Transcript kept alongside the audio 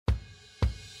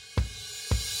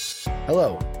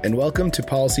Hello, and welcome to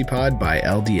Policy Pod by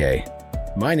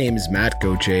LDA. My name is Matt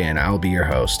Gauthier, and I'll be your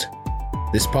host.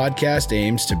 This podcast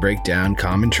aims to break down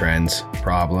common trends,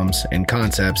 problems, and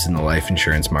concepts in the life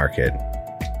insurance market.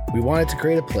 We wanted to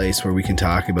create a place where we can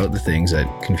talk about the things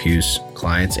that confuse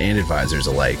clients and advisors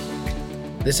alike.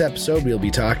 This episode, we'll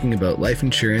be talking about life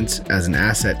insurance as an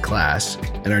asset class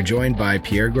and are joined by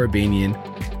Pierre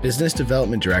Ghorbanian, Business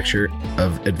Development Director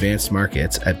of Advanced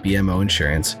Markets at BMO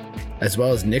Insurance, as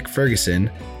well as Nik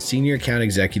Fergusson, Senior Account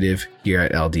Executive here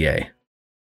at LDA.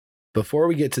 Before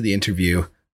we get to the interview,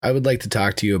 I would like to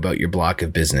talk to you about your block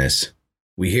of business.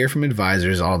 We hear from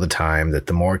advisors all the time that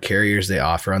the more carriers they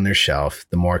offer on their shelf,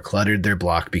 the more cluttered their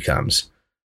block becomes.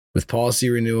 With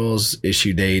policy renewals,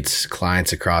 issue dates,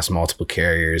 clients across multiple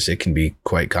carriers, it can be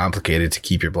quite complicated to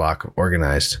keep your block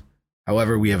organized.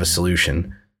 However, we have a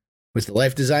solution. With the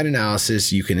Life Design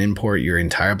Analysis, you can import your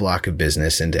entire block of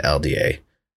business into LDA.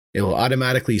 It will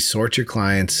automatically sort your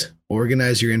clients,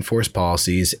 organize your in-force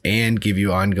policies, and give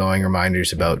you ongoing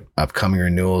reminders about upcoming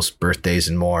renewals, birthdays,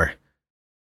 and more.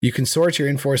 You can sort your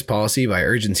in-force policy by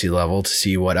urgency level to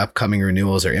see what upcoming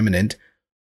renewals are imminent,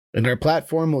 and our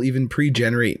platform will even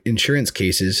pre-generate insurance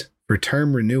cases for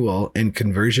term renewal and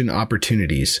conversion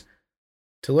opportunities.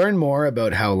 To learn more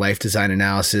about how Life Design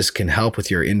Analysis can help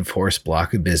with your in-force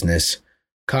block of business,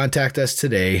 contact us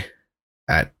today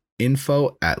at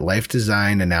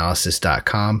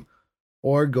info@lifedesignanalysis.com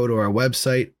or go to our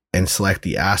website and select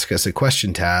the Ask Us a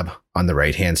Question tab on the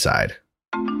right-hand side.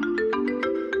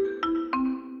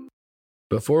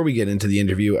 Before we get into the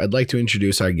interview, I'd like to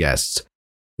introduce our guests,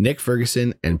 Nik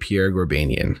Fergusson and Pierre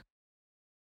Ghorbanian.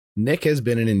 Nik has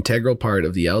been an integral part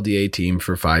of the LDA team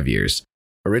for 5 years.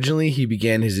 Originally, he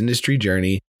began his industry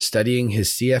journey studying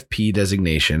his CFP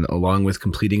designation along with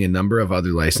completing a number of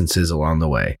other licenses along the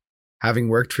way. Having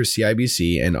worked for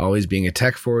CIBC and always being a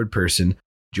tech-forward person,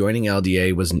 joining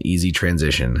LDA was an easy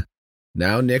transition.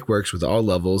 Now Nik works with all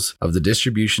levels of the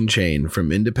distribution chain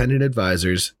from independent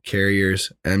advisors,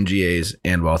 carriers, MGAs,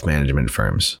 and wealth management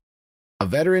firms. A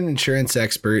veteran insurance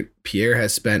expert, Pierre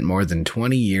has spent more than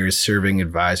 20 years serving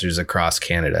advisors across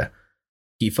Canada.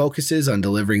 He focuses on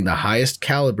delivering the highest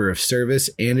caliber of service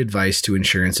and advice to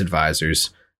insurance advisors,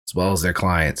 as well as their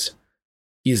clients.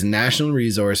 He is a national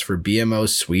resource for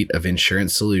BMO's suite of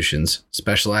insurance solutions,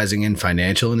 specializing in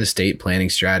financial and estate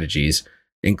planning strategies,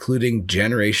 including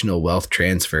generational wealth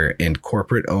transfer and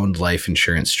corporate-owned life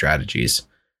insurance strategies.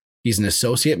 He's an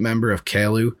associate member of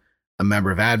CALU, a member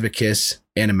of Advocates,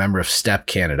 and a member of STEP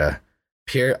Canada.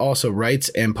 Pierre also writes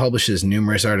and publishes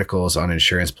numerous articles on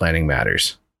insurance planning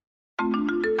matters.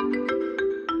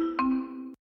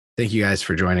 Thank you guys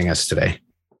for joining us today.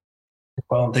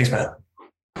 Well, thanks, Matt.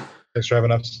 Thanks for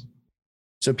having us.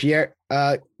 So Pierre,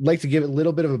 I'd like to give a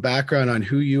little bit of a background on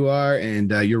who you are and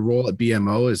your role at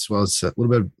BMO, as well as a little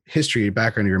bit of history,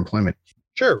 background of your employment.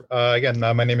 Sure. Again,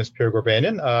 my name is Pierre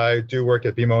Ghorbanian. I do work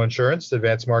at BMO Insurance,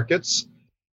 Advanced Markets.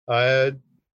 In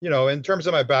terms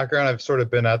of my background, I've sort of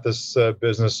been at this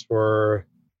business for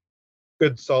a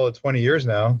good solid 20 years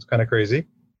now. It's kind of crazy.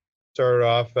 Started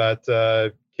off at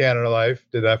Canada Life,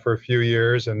 did that for a few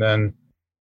years, and then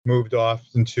moved off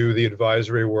into the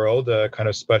advisory world, kind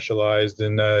of specialized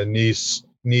in niche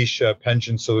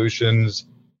pension solutions,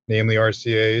 namely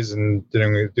RCAs, and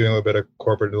doing a little bit of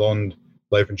corporate loan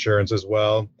life insurance as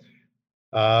well.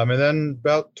 And then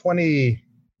about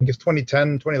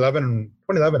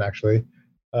 2011 actually,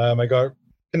 I got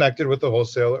connected with the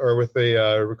wholesaler or with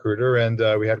a recruiter, and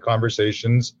we had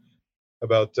conversations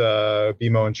about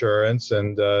BMO Insurance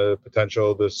and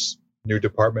potential this new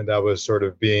department that was sort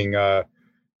of being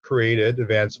created,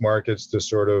 Advanced Markets, to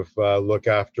sort of look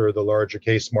after the larger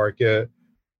case market,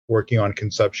 working on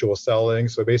conceptual selling.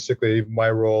 So basically, my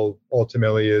role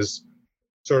ultimately is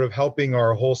sort of helping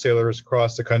our wholesalers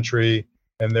across the country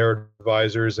and their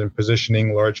advisors in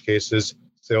positioning large cases,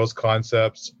 sales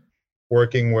concepts,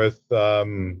 working with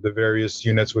the various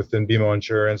units within BMO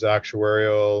Insurance,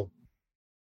 actuarial,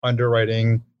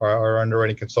 underwriting, our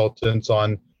underwriting consultants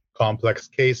on complex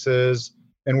cases,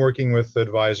 and working with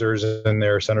advisors and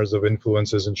their centers of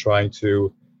influences and trying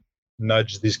to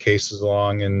nudge these cases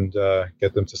along and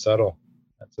get them to settle.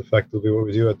 That's effectively what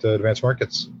we do at Advanced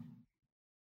Markets.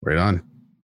 Right on.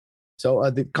 So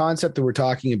the concept that we're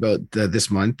talking about this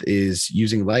month is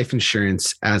using life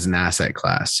insurance as an asset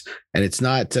class. And it's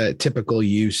not typical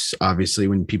use, obviously,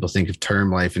 when people think of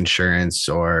term life insurance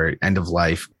or end of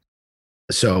life.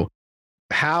 So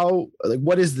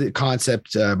what is the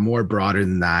concept more broader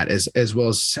than that, as well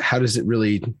as how does it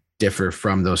really differ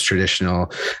from those traditional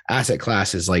asset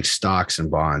classes like stocks and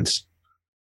bonds?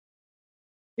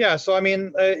 Yeah, so I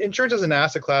mean, insurance as an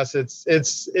asset class,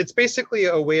 it's basically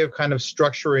a way of kind of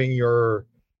structuring your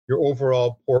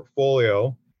overall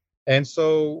portfolio. And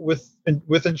so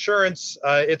with insurance,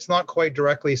 it's not quite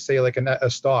directly, say, like a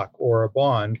stock or a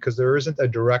bond, because there isn't a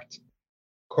direct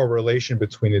correlation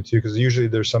between the two, because usually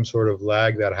there's some sort of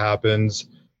lag that happens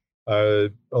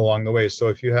along the way. So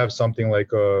if you have something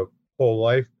like a whole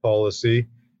life policy,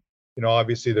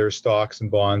 obviously there's stocks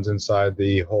and bonds inside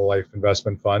the whole life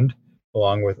investment fund,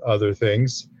 along with other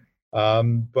things.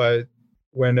 But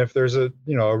if there's a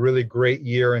really great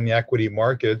year in the equity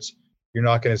markets, you're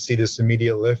not going to see this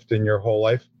immediate lift in your whole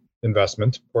life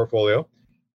investment portfolio.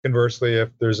 Conversely, if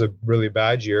there's a really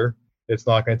bad year, it's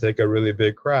not going to take a really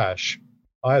big crash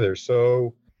either.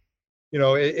 So,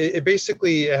 it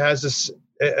basically has this,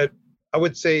 I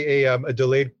would say, a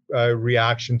delayed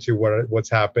reaction to what's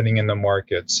happening in the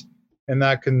markets. And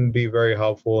that can be very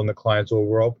helpful in the client's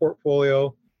overall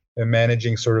portfolio and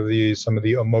managing sort of some of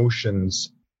the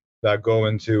emotions that go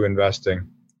into investing.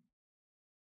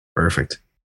 Perfect.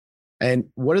 And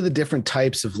what are the different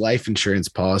types of life insurance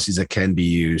policies that can be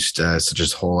used, such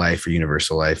as whole life or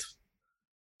universal life?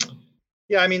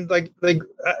 Yeah, I mean, like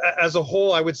as a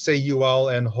whole, I would say UL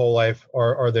and whole life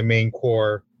are the main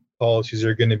core policies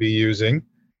you're going to be using.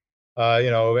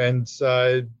 And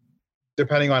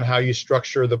depending on how you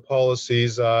structure the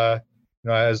policies, as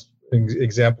an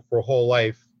example for whole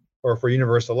life or for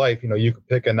universal life, you could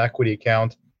pick an equity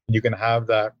account and you can have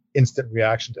that instant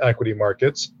reaction to equity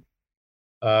markets.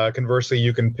 Conversely,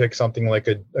 you can pick something like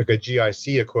a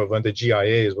GIC equivalent. A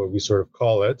GIA is what we sort of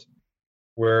call it,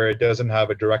 where it doesn't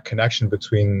have a direct connection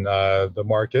between the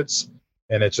markets,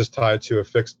 and it's just tied to a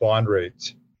fixed bond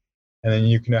rate. And then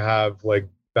you can have like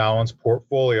balanced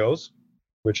portfolios,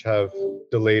 which have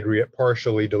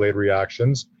partially delayed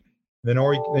reactions. Then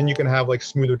you can have like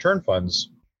smooth return funds,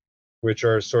 which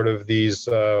are sort of these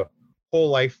whole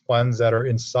life funds that are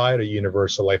inside a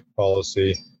universal life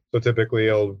policy. So typically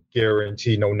it'll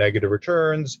guarantee no negative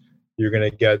returns. You're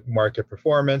going to get market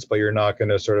performance, but you're not going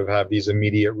to sort of have these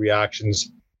immediate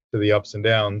reactions to the ups and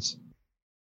downs.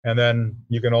 And then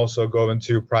you can also go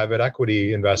into private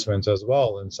equity investments as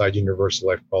well inside universal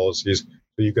life policies.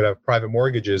 So you could have private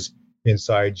mortgages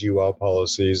inside UL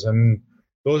policies. And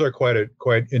those are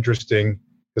quite interesting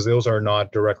because those are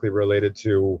not directly related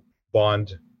to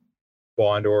bond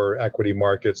or equity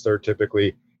markets. They're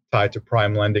typically tied to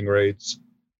prime lending rates.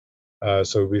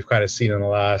 So we've kind of seen in the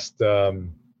last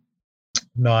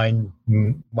 9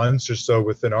 months or so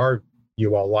within our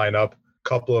UL lineup, a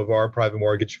couple of our private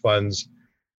mortgage funds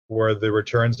where the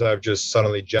returns have just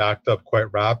suddenly jacked up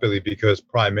quite rapidly because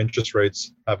prime interest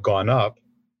rates have gone up.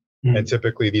 Mm. And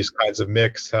typically these kinds of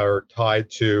mix are tied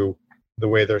to the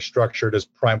way they're structured as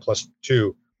prime plus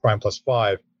 2, prime plus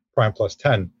 5, prime plus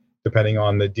 10, depending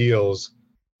on the deals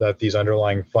that these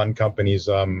underlying fund companies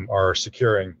are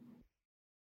securing.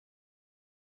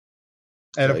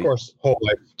 And of course, whole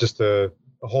life,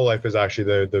 whole life is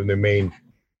actually the main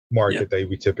market that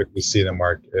we typically see in the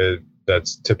market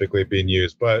that's typically being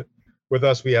used. But with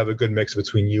us, we have a good mix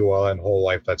between UL and whole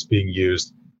life that's being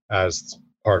used as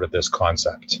part of this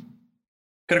concept.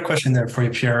 Got a question there for you,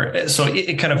 Pierre. So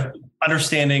it kind of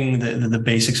understanding the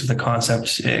basics of the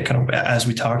concept, kind of as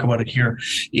we talk about it here,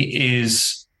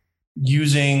 is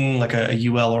using like a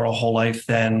UL or a whole life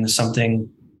then something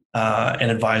an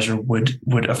advisor would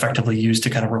effectively use to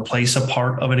kind of replace a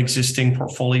part of an existing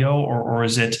portfolio, or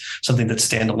is it something that's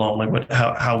standalone? Like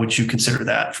how would you consider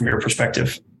that from your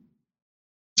perspective?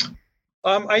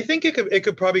 I think it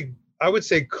could probably, I would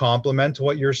say, complement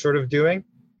what you're sort of doing.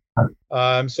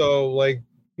 So like,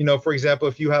 for example,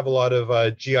 if you have a lot of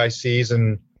GICs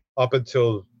and up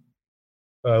until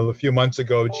a few months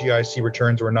ago, GIC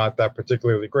returns were not that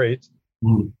particularly great.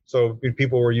 Mm. So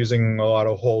people were using a lot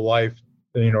of whole life,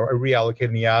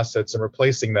 reallocating the assets and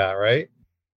replacing that, right?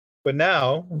 But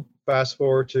now, fast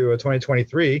forward to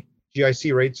 2023,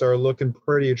 GIC rates are looking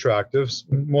pretty attractive,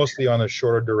 mostly on a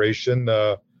shorter duration.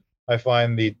 I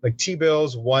find the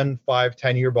T-bills, 1, 5,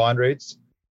 10-year bond rates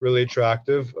really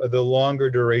attractive. The longer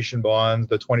duration bonds,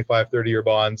 the 25, 30-year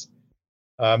bonds,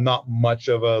 not much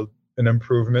of an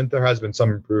improvement. There has been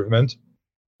some improvement.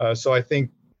 So I think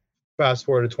fast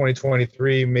forward to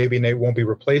 2023, maybe they won't be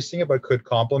replacing it, but could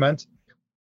complement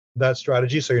that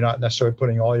strategy, so you're not necessarily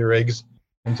putting all your eggs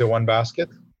into one basket.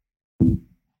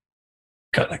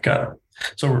 Got it.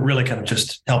 So we're really kind of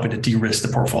just helping to de-risk the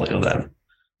portfolio then.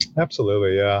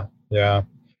 Absolutely, yeah.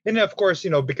 And of course,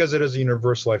 because it is a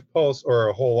universal life pulse or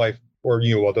a whole life or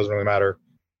it doesn't really matter.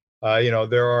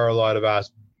 There are a lot of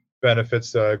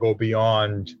benefits that go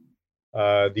beyond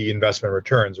the investment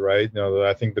returns, right?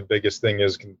 I think the biggest thing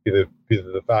can be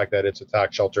the fact that it's a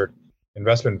tax sheltered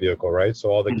investment vehicle, right? So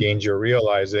all the gains you're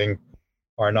realizing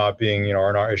are not being,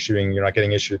 are not issuing, you're not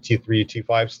getting issued a T3,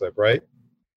 T5 slip, right?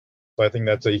 So I think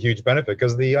that's a huge benefit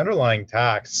because the underlying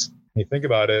tax, when you think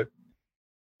about it,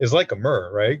 is like a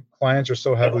MER, right? Clients are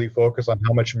so heavily focused on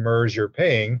how much MERS you're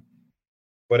paying,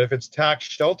 but if it's tax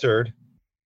sheltered,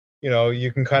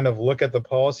 you can kind of look at the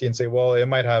policy and say, well, it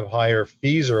might have higher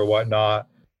fees or whatnot,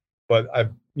 but a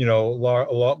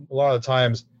lot of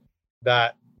times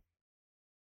that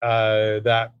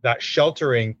that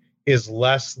sheltering is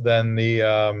less than the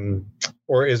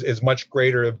or is much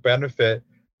greater benefit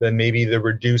than maybe the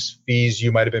reduced fees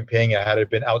you might have been paying had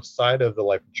it been outside of the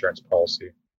life insurance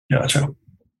policy. Gotcha.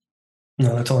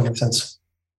 No, that totally makes sense.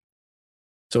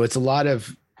 So it's a lot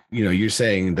of, you're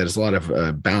saying that it's a lot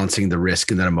of balancing the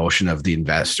risk and that emotion of the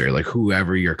investor, like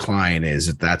whoever your client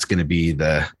is, that's going to be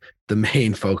the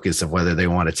main focus of whether they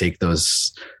want to take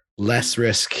those less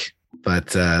risk,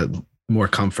 but more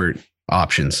comfort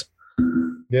options.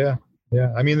 Yeah.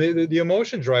 I mean, the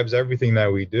emotion drives everything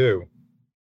that we do.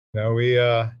 We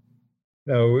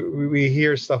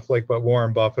hear stuff like about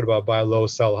Warren Buffett about buy low,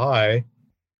 sell high.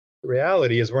 The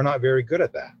reality is we're not very good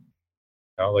at that.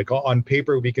 Like on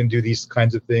paper, we can do these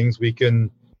kinds of things. We can,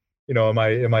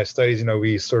 in my studies,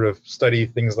 we sort of study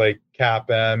things like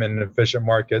CAPM and efficient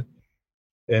market,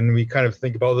 and we kind of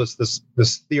think about this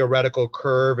theoretical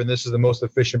curve, and this is the most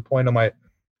efficient point on my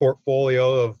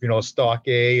portfolio of stock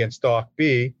A and stock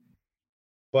B.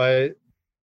 But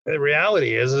the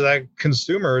reality is that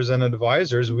consumers and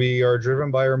advisors, we are driven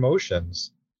by our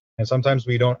emotions, and sometimes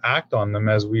we don't act on them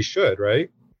as we should, right?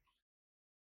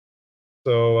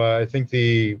 So I think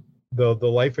the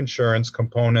life insurance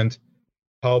component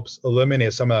helps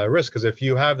eliminate some of that risk, because if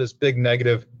you have this big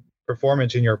negative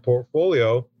performance in your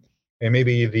portfolio, and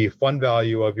maybe the fund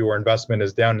value of your investment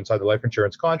is down inside the life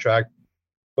insurance contract,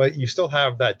 but you still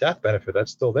have that death benefit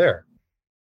that's still there.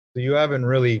 So you haven't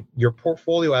really, your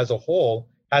portfolio as a whole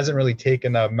hasn't really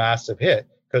taken a massive hit,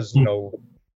 because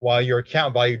while your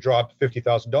account value dropped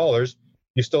 $50,000,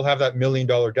 you still have that $1 million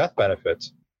death benefit.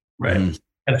 Right. Mm-hmm.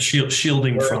 And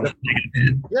shielding from it.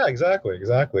 Yeah, exactly.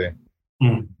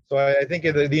 Mm. So I think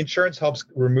the insurance helps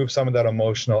remove some of that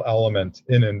emotional element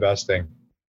in investing.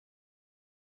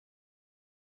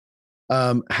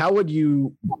 How would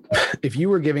you, if you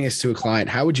were giving this to a client,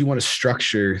 how would you want to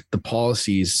structure the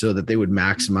policies so that they would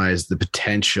maximize the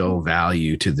potential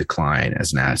value to the client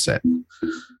as an asset?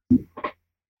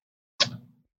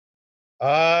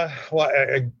 Well,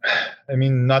 I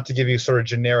mean, not to give you sort of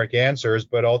generic answers,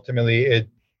 but ultimately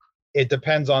it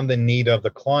depends on the need of the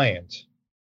client,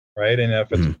 right? And if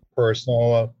it's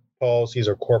personal policies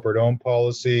or corporate-owned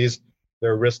policies,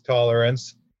 their risk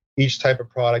tolerance, each type of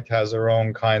product has their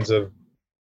own kinds of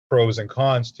pros and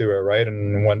cons to it, right?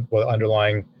 And what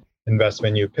underlying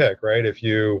investment you pick, right? If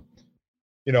you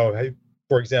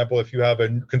for example, if you have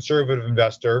a conservative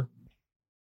investor,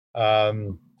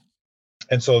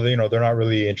 and so, they're not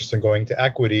really interested in going to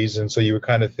equities. And so you would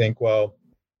kind of think, well,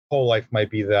 whole life might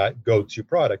be that go-to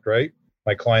product, right?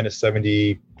 My client is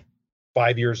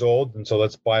 75 years old, and so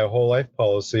let's buy a whole life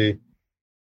policy.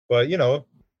 But,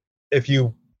 if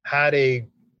you had a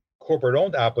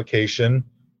corporate-owned application,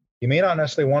 you may not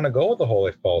necessarily want to go with a whole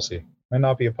life policy. It might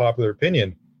not be a popular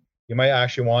opinion. You might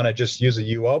actually want to just use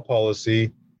a UL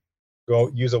policy, go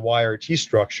use a YRT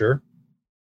structure,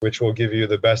 which will give you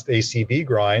the best ACB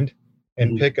grind,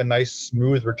 and pick a nice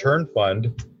smooth return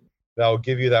fund that will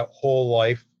give you that whole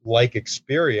life like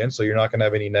experience. So you're not going to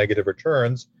have any negative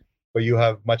returns, but you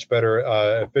have much better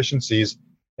efficiencies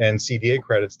and CDA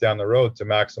credits down the road to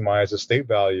maximize estate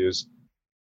values.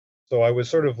 So I would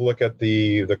sort of look at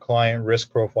the client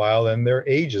risk profile and their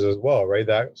ages as well, right?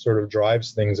 That sort of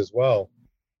drives things as well.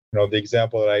 The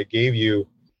example that I gave you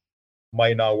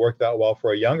might not work that well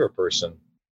for a younger person,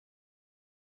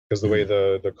 because the way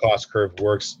the cost curve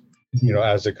works,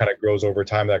 as it kind of grows over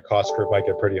time, that cost curve might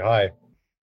get pretty high.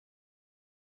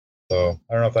 So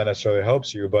I don't know if that necessarily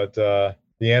helps you, but the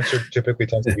answer typically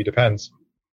tends to be depends.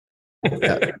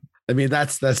 Yeah. I mean,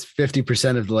 that's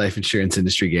 50% of the life insurance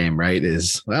industry game, right?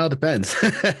 It depends.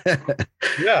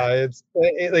 Yeah, it's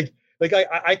like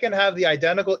I can have the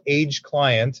identical age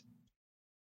client,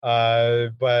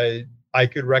 but I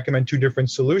could recommend two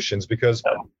different solutions, because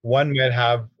one might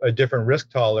have a different risk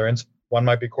tolerance. One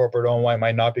might be corporate owned, one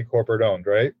might not be corporate owned,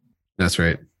 right? That's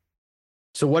right.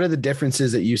 So what are the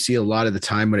differences that you see a lot of the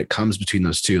time when it comes between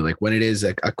those two? Like when it is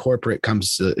a corporate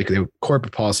comes to, like the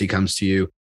corporate policy comes to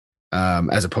you,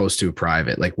 as opposed to a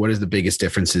private, like what is the biggest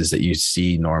differences that you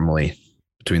see normally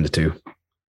between the two?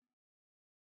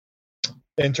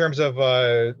 In terms of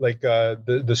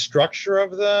the structure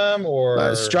of them, or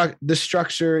the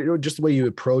structure, just the way you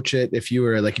approach it. If you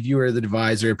were the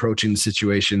advisor approaching the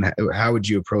situation, how would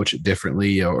you approach it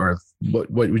differently, or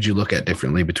what would you look at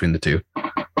differently between the two?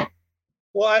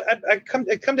 Well,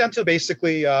 it come down to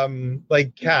basically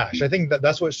like cash. I think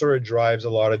that's what sort of drives a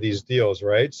lot of these deals,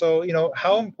 right? So,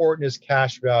 how important is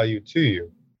cash value to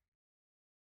you?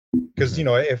 Because,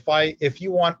 if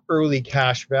you want early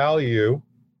cash value,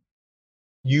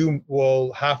 you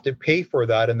will have to pay for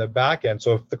that in the back end.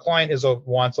 So if the client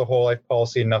wants a whole life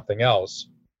policy and nothing else,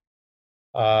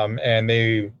 and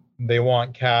they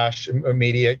want cash,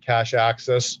 immediate cash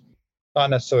access,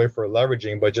 not necessarily for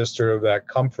leveraging, but just sort of that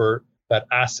comfort, that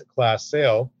asset class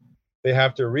sale, they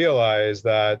have to realize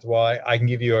that, well, I can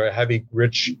give you a heavy,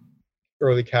 rich,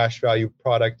 early cash value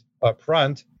product up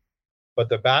front, but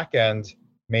the back end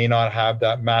may not have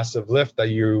that massive lift that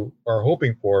you are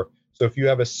hoping for. So if you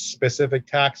have a specific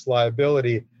tax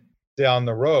liability down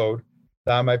the road,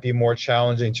 that might be more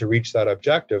challenging to reach that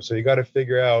objective. So you got to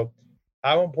figure out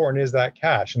how important is that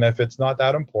cash. And if it's not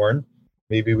that important,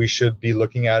 maybe we should be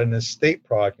looking at an estate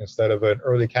product instead of an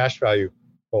early cash value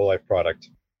whole life product.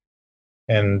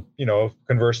 And,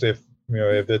 conversely,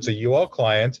 if it's a UL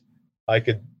client, I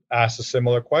could ask a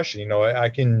similar question. I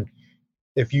can,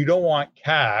 if you don't want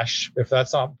cash, if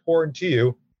that's not important to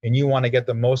you, and you want to get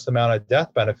the most amount of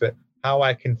death benefit, how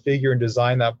I configure and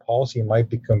design that policy might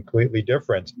be completely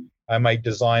different. I might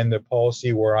design the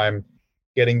policy where I'm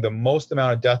getting the most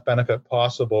amount of death benefit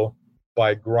possible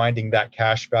by grinding that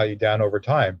cash value down over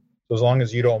time. So as long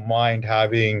as you don't mind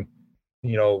having,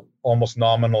 almost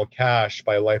nominal cash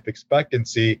by life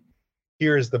expectancy,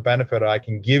 here's the benefit I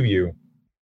can give you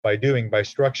by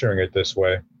structuring it this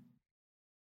way.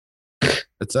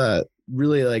 It's a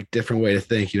really different way to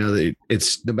think, that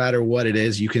it's no matter what it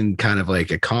is, you can kind of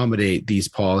accommodate these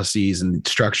policies and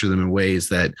structure them in ways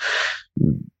that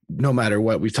no matter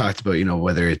what we've talked about,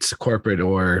 whether it's corporate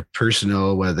or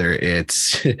personal, whether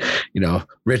it's,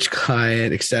 rich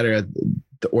client, et cetera,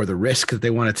 or the risk that they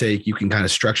want to take, you can kind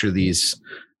of structure these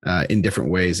in different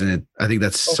ways. And I think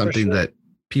that's something that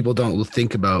people don't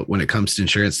think about when it comes to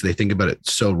insurance. They think about it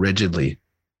so rigidly.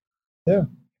 Yeah.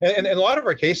 And in a lot of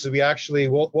our cases, we actually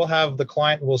we'll have the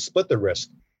client will split the risk.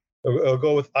 It'll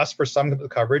go with us for some of the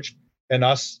coverage, and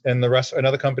us and the rest,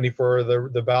 another company for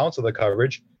the balance of the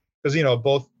coverage, because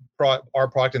both our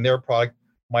product and their product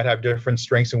might have different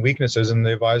strengths and weaknesses, and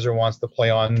the advisor wants to play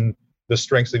on the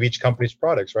strengths of each company's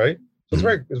products, right? So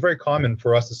it's very common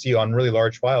for us to see on really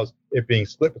large files it being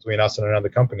split between us and another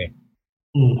company.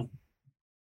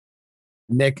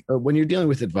 Nik, when you're dealing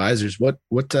with advisors, what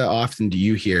often do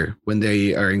you hear when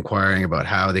they are inquiring about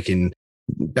how they can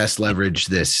best leverage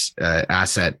this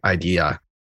asset idea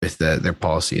with their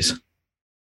policies?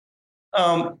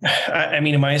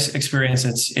 In my experience,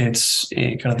 it's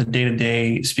kind of the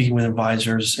day-to-day speaking with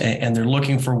advisors, and they're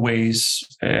looking for ways,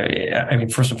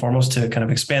 first and foremost, to kind of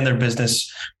expand their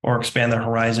business or expand their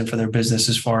horizon for their business,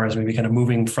 as far as maybe kind of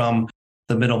moving from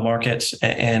the middle market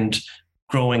and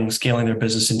scaling their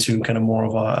business into kind of more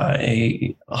of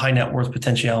a high net worth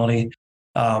potentiality.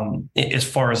 As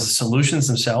far as the solutions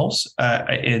themselves,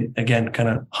 again, kind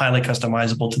of highly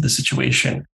customizable to the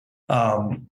situation.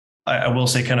 I will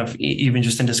say, kind of even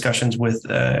just in discussions with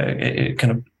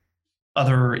kind of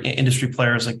other industry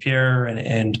players like Pierre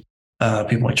and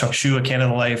people like Chuck Shu at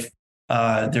Canada Life,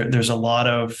 there's a lot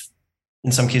of,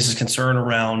 in some cases, concern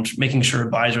around making sure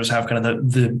advisors have kind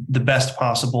of the best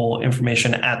possible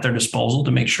information at their disposal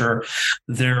to make sure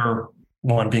they're,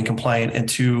 one, being compliant, and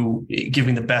two,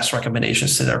 giving the best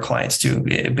recommendations to their clients too,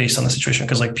 based on the situation.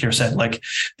 Because like Pierre said,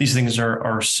 these things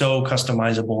are so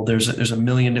customizable. There's a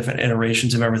million different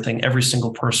iterations of everything. Every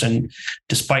single person,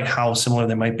 despite how similar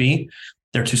they might be,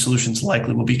 their two solutions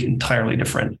likely will be entirely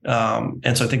different.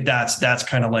 And so I think that's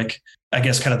kind of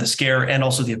kind of the scare and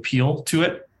also the appeal to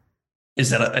it, is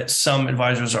that some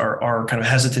advisors are kind of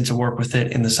hesitant to work with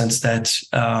it, in the sense that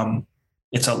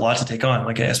it's a lot to take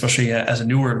on, especially as a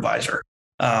newer advisor.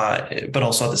 But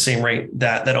also at the same rate,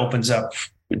 that opens up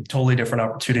totally different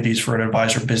opportunities for an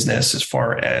advisor business, as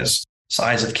far as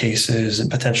size of cases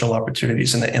and potential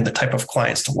opportunities and the type of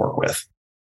clients to work with.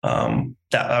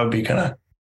 That would be kind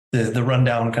of the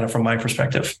rundown, kind of from my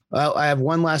perspective. Well, I have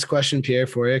one last question, Pierre,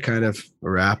 for you, kind of a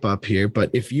wrap up here. But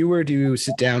if you were to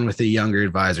sit down with a younger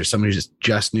advisor, somebody who's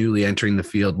just newly entering the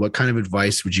field, what kind of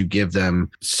advice would you give them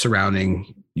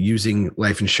surrounding using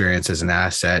life insurance as an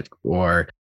asset, or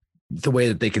the way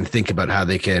that they can think about how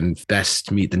they can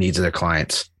best meet the needs of their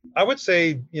clients? I would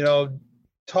say,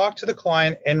 talk to the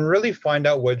client and really find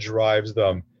out what drives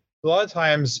them. A lot of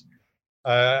times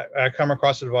I come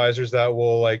across advisors that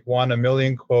will like want a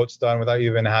million quotes done without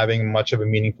even having much of a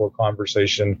meaningful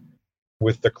conversation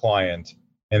with the client.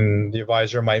 And the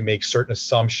advisor might make certain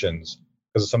assumptions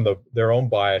because of some of their own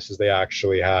biases they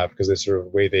actually have, because they sort of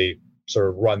way they sort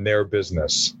of run their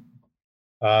business.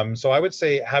 So I would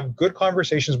say have good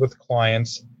conversations with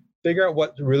clients, figure out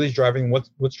what really is driving,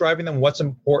 what's driving them, what's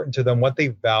important to them, what they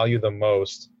value the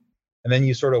most. And then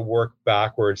you sort of work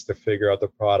backwards to figure out the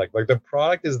product. Like the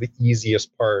product is the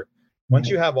easiest part. Once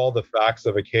you have all the facts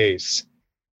of a case,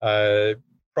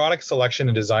 product selection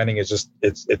and designing is just,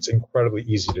 it's incredibly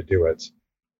easy to do it.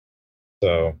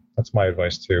 So that's my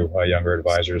advice to younger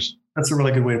advisors. That's a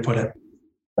really good way to put it.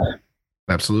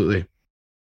 Absolutely.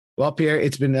 Well, Pierre,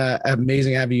 it's been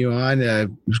amazing having you on.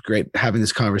 It was great having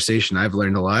this conversation. I've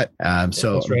learned a lot. Thanks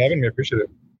for having me. I appreciate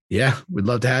it. Yeah, we'd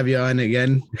love to have you on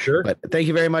again. Sure. But thank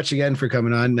you very much again for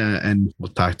coming on, and we'll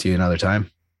talk to you another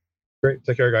time. Great.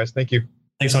 Take care, guys. Thank you.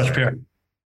 Thanks so much, Pierre.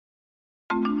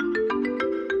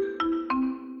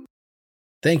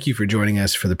 Thank you for joining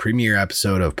us for the premiere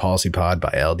episode of Policy Pod by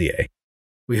LDA.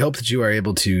 We hope that you are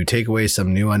able to take away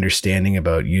some new understanding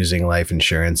about using life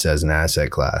insurance as an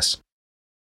asset class.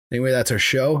 Anyway, that's our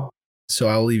show. So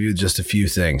I'll leave you with just a few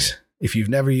things. If you've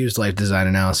never used life design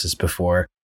analysis before,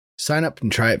 sign up and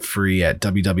try it free at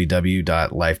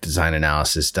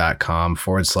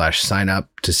www.lifedesignanalysis.com/sign up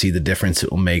to see the difference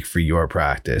it will make for your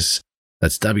practice.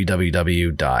 That's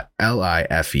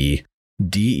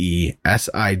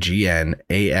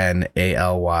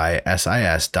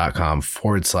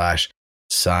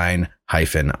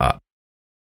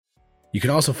You can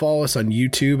also follow us on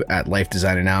YouTube at Life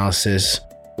Design Analysis,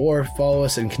 or follow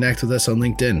us and connect with us on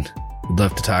LinkedIn. We'd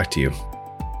love to talk to you.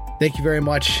 Thank you very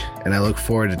much, and I look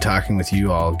forward to talking with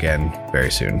you all again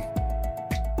very soon.